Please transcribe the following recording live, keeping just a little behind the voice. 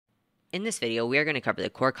In this video, we are going to cover the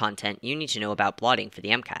core content you need to know about blotting for the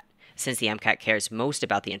MCAT. Since the MCAT cares most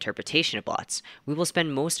about the interpretation of blots, we will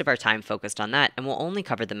spend most of our time focused on that and will only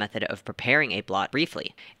cover the method of preparing a blot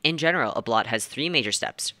briefly. In general, a blot has 3 major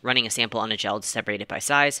steps: running a sample on a gel to separate it by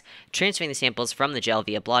size, transferring the samples from the gel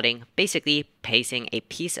via blotting, basically placing a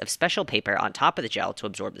piece of special paper on top of the gel to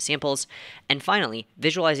absorb the samples, and finally,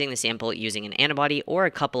 visualizing the sample using an antibody or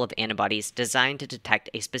a couple of antibodies designed to detect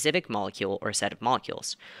a specific molecule or set of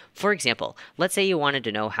molecules. For example, let's say you wanted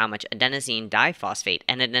to know how much adenosine diphosphate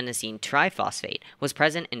and adenosine triphosphate was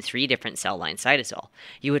present in 3 different cell line cytosol.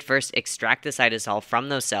 You would first extract the cytosol from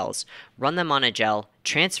those cells, run them on a gel,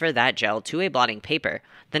 transfer that gel to a blotting paper,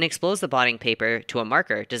 then expose the blotting paper to a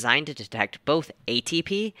marker designed to detect both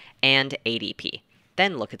ATP and ADP.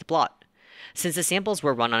 Then look at the blot. Since the samples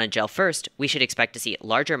were run on a gel first, we should expect to see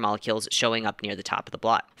larger molecules showing up near the top of the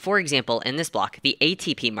blot. For example, in this block, the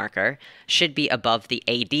ATP marker should be above the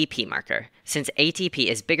ADP marker, since ATP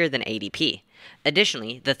is bigger than ADP.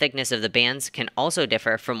 Additionally, the thickness of the bands can also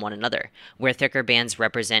differ from one another, where thicker bands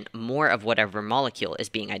represent more of whatever molecule is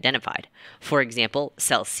being identified. For example,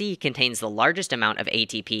 cell C contains the largest amount of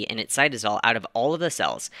ATP in its cytosol out of all of the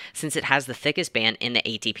cells, since it has the thickest band in the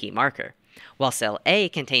ATP marker, while cell A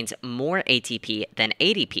contains more ATP than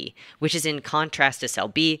ADP, which is in contrast to cell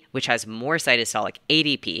B, which has more cytosolic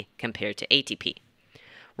ADP compared to ATP.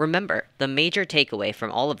 Remember, the major takeaway from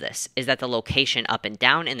all of this is that the location up and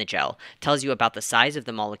down in the gel tells you about the size of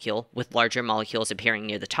the molecule, with larger molecules appearing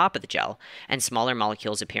near the top of the gel and smaller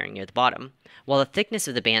molecules appearing near the bottom, while the thickness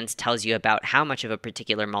of the bands tells you about how much of a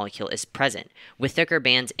particular molecule is present, with thicker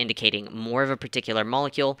bands indicating more of a particular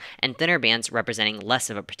molecule and thinner bands representing less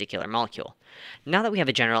of a particular molecule. Now that we have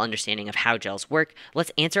a general understanding of how gels work,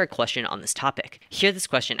 let's answer a question on this topic. Here this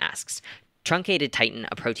question asks: truncated titin,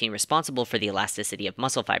 a protein responsible for the elasticity of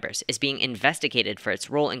muscle fibers, is being investigated for its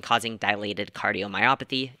role in causing dilated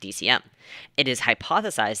cardiomyopathy, DCM. It is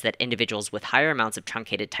hypothesized that individuals with higher amounts of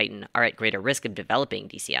truncated titin are at greater risk of developing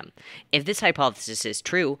DCM. If this hypothesis is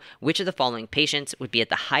true, which of the following patients would be at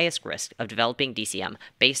the highest risk of developing DCM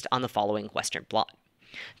based on the following Western blot?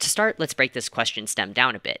 To start, let's break this question stem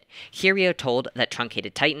down a bit. Here we are told that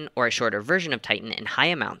truncated titin, or a shorter version of titin in high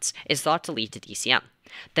amounts, is thought to lead to DCM.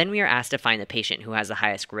 Then we are asked to find the patient who has the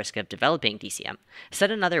highest risk of developing DCM.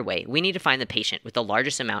 Said another way, we need to find the patient with the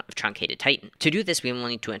largest amount of truncated titin. To do this, we will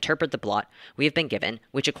need to interpret the blot we have been given,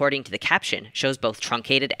 which according to the caption shows both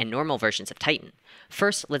truncated and normal versions of titin.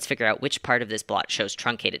 First, let's figure out which part of this blot shows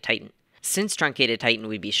truncated titin. Since truncated titin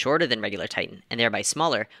would be shorter than regular titin, and thereby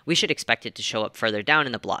smaller, we should expect it to show up further down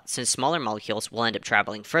in the blot, since smaller molecules will end up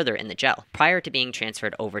traveling further in the gel, prior to being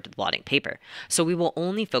transferred over to the blotting paper. So we will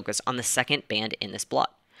only focus on the second band in this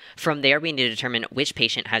blot. From there, we need to determine which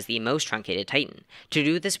patient has the most truncated titin. To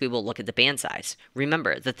do this, we will look at the band size.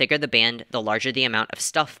 Remember, the thicker the band, the larger the amount of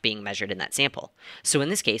stuff being measured in that sample. So in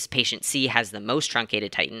this case, patient C has the most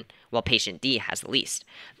truncated titin, while patient D has the least.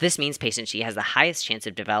 This means patient C has the highest chance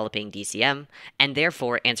of developing DCM, and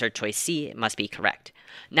therefore answer choice C must be correct.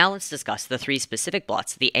 Now let's discuss the 3 specific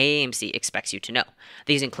blots the AAMC expects you to know.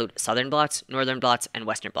 These include Southern Blots, Northern Blots, and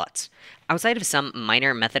Western Blots. Outside of some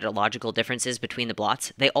minor methodological differences between the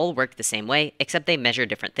blots, they all work the same way, except they measure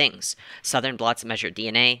different things. Southern Blots measure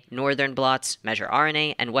DNA, Northern Blots measure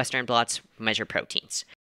RNA, and Western Blots measure proteins.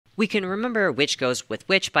 We can remember which goes with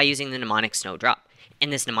which by using the mnemonic snowdrop. In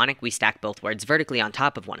this mnemonic, we stack both words vertically on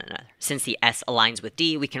top of one another. Since the S aligns with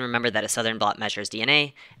D, we can remember that a Southern blot measures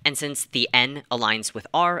DNA, and since the N aligns with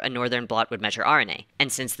R, a Northern blot would measure RNA.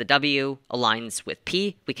 And since the W aligns with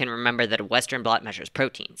P, we can remember that a Western blot measures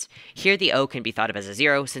proteins. Here the O can be thought of as a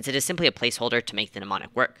 0, since it is simply a placeholder to make the mnemonic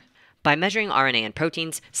work. By measuring RNA and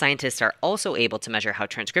proteins, scientists are also able to measure how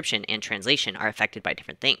transcription and translation are affected by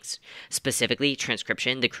different things. Specifically,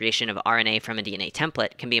 transcription, the creation of RNA from a DNA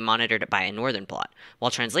template, can be monitored by a Northern blot, while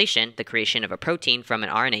translation, the creation of a protein from an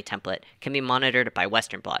RNA template, can be monitored by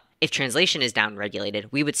Western blot. If translation is downregulated,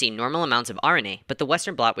 we would see normal amounts of RNA, but the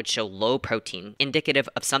Western blot would show low protein, indicative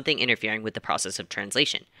of something interfering with the process of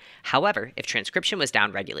translation. However, if transcription was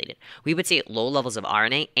downregulated, we would see low levels of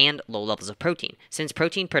RNA and low levels of protein, since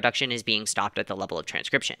protein production is being stopped at the level of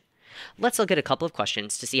transcription. Let's look at a couple of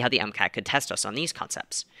questions to see how the MCAT could test us on these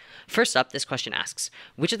concepts. First up, this question asks,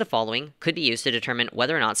 which of the following could be used to determine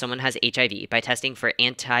whether or not someone has HIV by testing for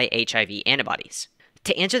anti-HIV antibodies?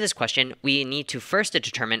 To answer this question, we need to first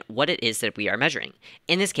determine what it is that we are measuring.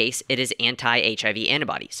 In this case, it is anti-HIV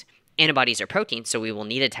antibodies. Antibodies are proteins, so we will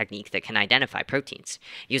need a technique that can identify proteins.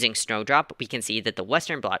 Using snowdrop, we can see that the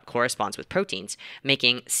Western blot corresponds with proteins,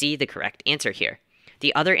 making C the correct answer here.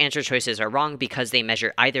 The other answer choices are wrong because they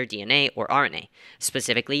measure either DNA or RNA.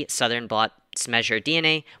 Specifically, Southern Blots measure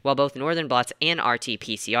DNA, while both Northern Blots and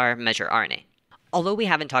RT-PCR measure RNA. Although we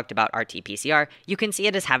haven't talked about RT-PCR, you can see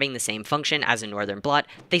it as having the same function as a Northern Blot,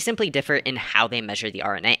 they simply differ in how they measure the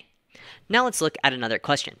RNA. Now let's look at another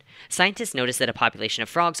question. Scientists noticed that a population of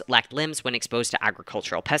frogs lacked limbs when exposed to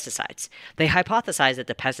agricultural pesticides. They hypothesized that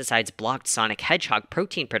the pesticides blocked sonic hedgehog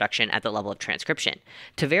protein production at the level of transcription.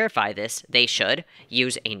 To verify this, they should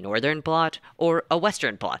use a Northern Blot or a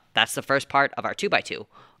Western Blot. That's the first part of our 2x2.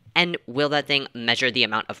 And will that thing measure the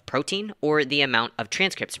amount of protein or the amount of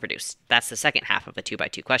transcripts produced? That's the second half of a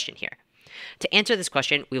 2x2 question here. To answer this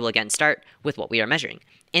question, we will again start with what we are measuring.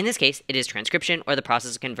 In this case, it is transcription, or the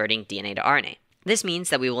process of converting DNA to RNA. This means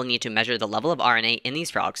that we will need to measure the level of RNA in these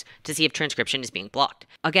frogs to see if transcription is being blocked.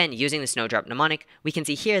 Again, using the snowdrop mnemonic, we can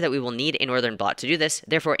see here that we will need a Northern Blot to do this,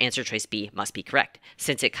 therefore answer choice B must be correct,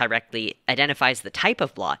 since it correctly identifies the type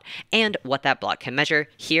of blot and what that blot can measure,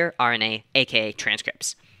 here RNA, aka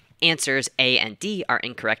transcripts. Answers A and D are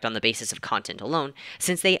incorrect on the basis of content alone,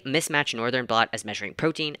 since they mismatch Northern Blot as measuring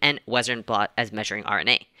protein and Western Blot as measuring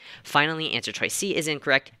RNA. Finally, answer choice C is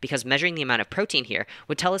incorrect because measuring the amount of protein here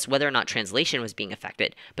would tell us whether or not translation was being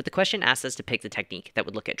affected, but the question asks us to pick the technique that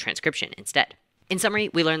would look at transcription instead. In summary,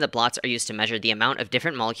 we learned that blots are used to measure the amount of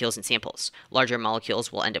different molecules in samples. Larger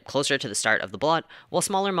molecules will end up closer to the start of the blot, while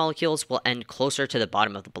smaller molecules will end closer to the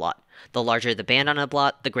bottom of the blot. The larger the band on a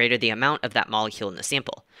blot, the greater the amount of that molecule in the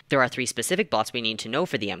sample. There are 3 specific blots we need to know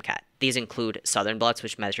for the MCAT. These include Southern Blots,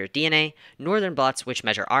 which measure DNA, Northern Blots, which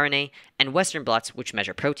measure RNA, and Western Blots, which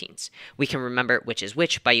measure proteins. We can remember which is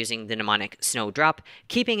which by using the mnemonic snowdrop,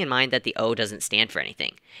 keeping in mind that the O doesn't stand for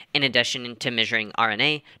anything. In addition to measuring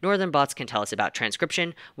RNA, Northern Blots can tell us about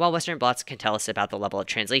transcription, while Western Blots can tell us about the level of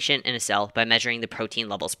translation in a cell by measuring the protein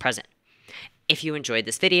levels present. If you enjoyed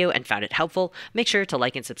this video and found it helpful, make sure to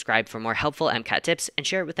like and subscribe for more helpful MCAT tips and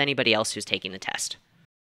share it with anybody else who's taking the test.